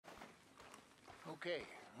Okay,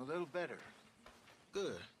 a little better.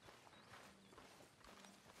 Good.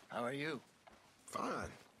 How are you? Fine.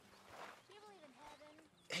 Do you believe in heaven,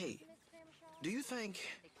 Hey, Mr. Grimshaw? do you think...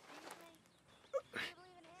 Excuse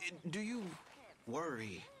me? Do you believe in heaven? Do you worry...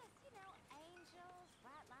 Yes, you know, angels,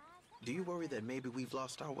 bright lights. That's Do you worry like that maybe we've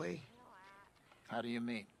lost our way? You know, How do you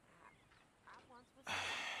mean? I once was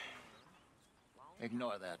a long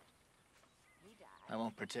Ignore that. he died. I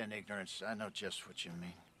won't pretend ignorance. I know just what you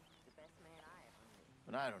mean. The best man I ever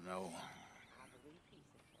knew. But I don't know. I believe he's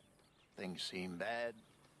in heaven. Things seem bad.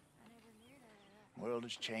 I never knew that. World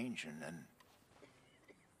is changing, and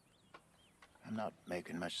I'm not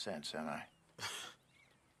making much sense, am I?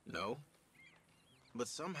 No. But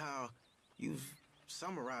somehow, you've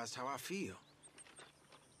summarized how I feel.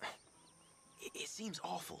 It seems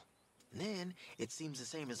awful. And then, it seems the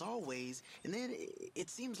same as always. And then, it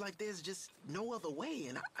seems like there's just no other way.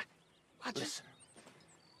 And I just... Listen.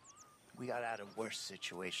 We got out of worse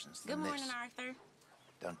situations than Good this. morning, Arthur.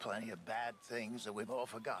 Done plenty of bad things that we've all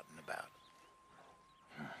forgotten about.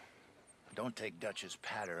 Don't take Dutch's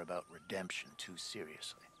patter about redemption too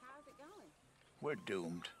seriously. How's it going? We're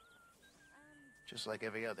doomed. Just like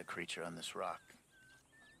every other creature on this rock.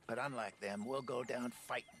 But unlike them, we'll go down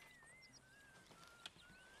fighting.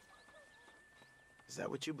 Is that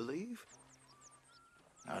what you believe?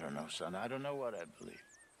 I don't know, son. I don't know what I believe.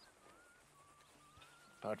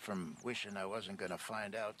 Apart from wishing I wasn't gonna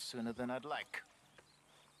find out sooner than I'd like.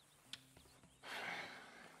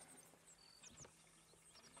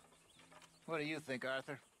 What do you think,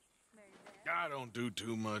 Arthur? I don't do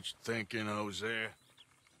too much thinking, Hosea.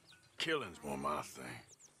 Killing's more my thing.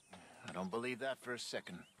 I don't believe that for a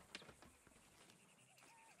second.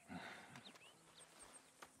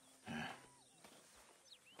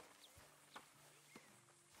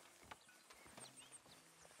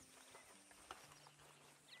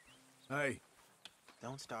 Hey,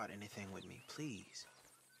 Don't start anything with me, please.